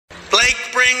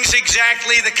brings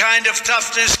exactly the kind of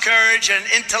toughness, courage, and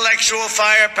intellectual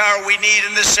firepower we need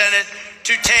in the Senate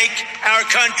to take our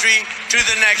country to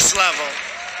the next level.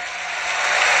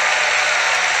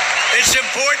 It's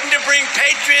important to bring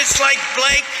patriots like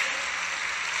Blake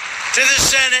to the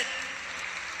Senate,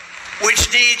 which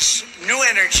needs new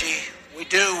energy. We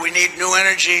do. We need new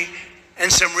energy and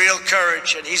some real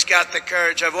courage, and he's got the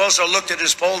courage. I've also looked at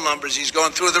his poll numbers. He's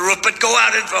going through the roof, but go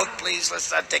out and vote, please.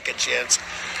 Let's not take a chance.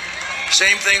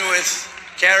 Same thing with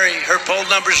Carrie. Her poll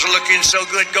numbers are looking so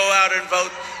good. Go out and vote.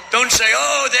 Don't say,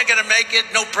 oh, they're going to make it.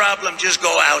 No problem. Just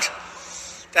go out.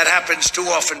 That happens too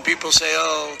often. People say,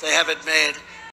 oh, they haven't made